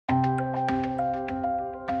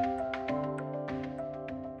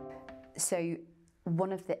So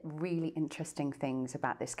one of the really interesting things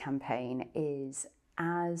about this campaign is,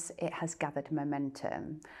 as it has gathered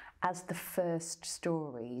momentum, as the first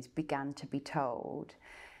stories began to be told,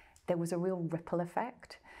 there was a real ripple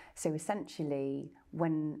effect. So essentially,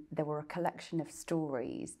 when there were a collection of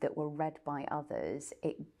stories that were read by others,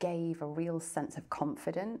 it gave a real sense of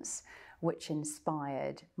confidence, which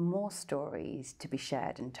inspired more stories to be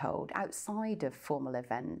shared and told outside of formal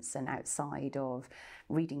events and outside of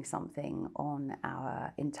reading something on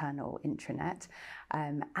our internal intranet.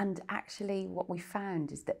 And actually what we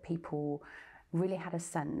found is that people really had a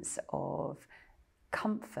sense of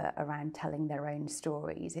comfort around telling their own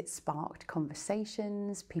stories. It sparked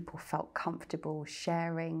conversations, people felt comfortable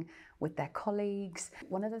sharing with their colleagues.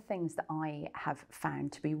 One of the things that I have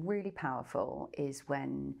found to be really powerful is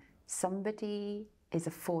when somebody is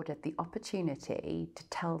afforded the opportunity to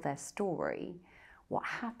tell their story, what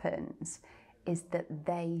happens is that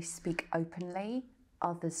they speak openly,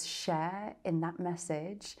 others share in that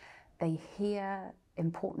message, they hear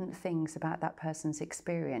important things about that person's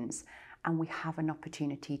experience, and we have an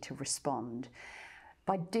opportunity to respond.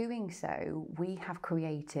 By doing so, we have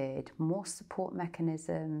created more support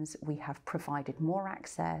mechanisms, we have provided more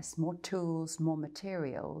access, more tools, more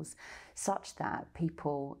materials, such that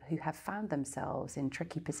people who have found themselves in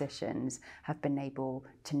tricky positions have been able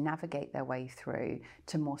to navigate their way through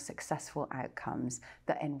to more successful outcomes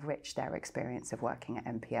that enrich their experience of working at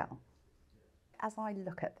MPL. As I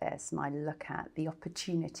look at this and I look at the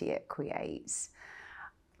opportunity it creates,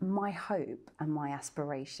 my hope and my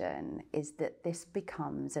aspiration is that this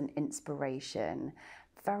becomes an inspiration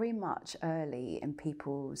very much early in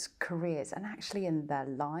people's careers and actually in their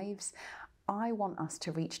lives. I want us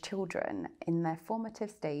to reach children in their formative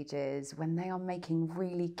stages when they are making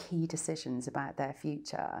really key decisions about their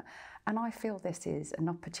future. And I feel this is an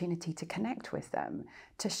opportunity to connect with them,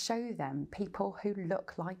 to show them people who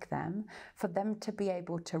look like them, for them to be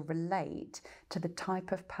able to relate to the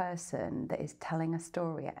type of person that is telling a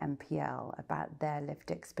story at MPL about their lived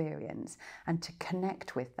experience, and to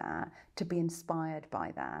connect with that, to be inspired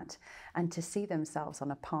by that, and to see themselves on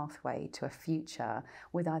a pathway to a future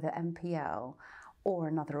with either MPL or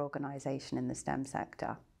another organisation in the STEM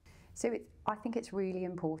sector. So I think it's really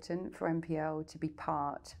important for MPL to be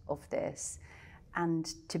part of this and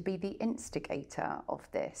to be the instigator of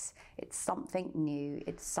this. It's something new,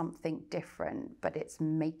 it's something different, but it's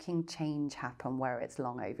making change happen where it's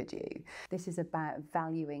long overdue. This is about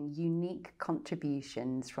valuing unique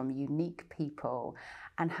contributions from unique people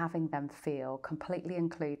and having them feel completely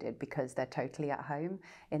included because they're totally at home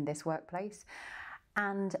in this workplace.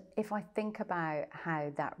 And if I think about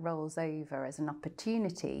how that rolls over as an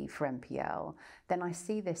opportunity for MPL, then I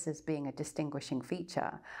see this as being a distinguishing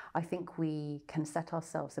feature. I think we can set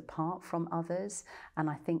ourselves apart from others, and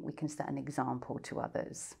I think we can set an example to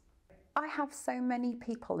others. I have so many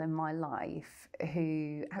people in my life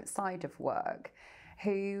who, outside of work,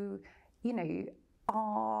 who,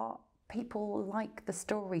 are people like the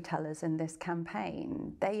storytellers in this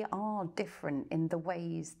campaign. They are different in the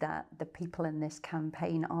ways that the people in this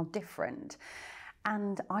campaign are different.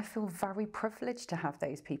 And I feel very privileged to have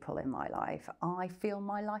those people in my life. I feel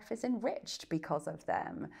my life is enriched because of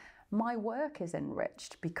them. My work is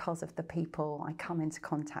enriched because of the people I come into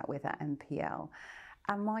contact with at MPL.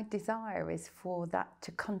 And my desire is for that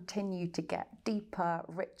to continue to get deeper,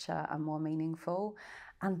 richer and more meaningful.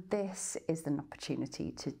 And this is an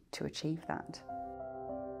opportunity to achieve that.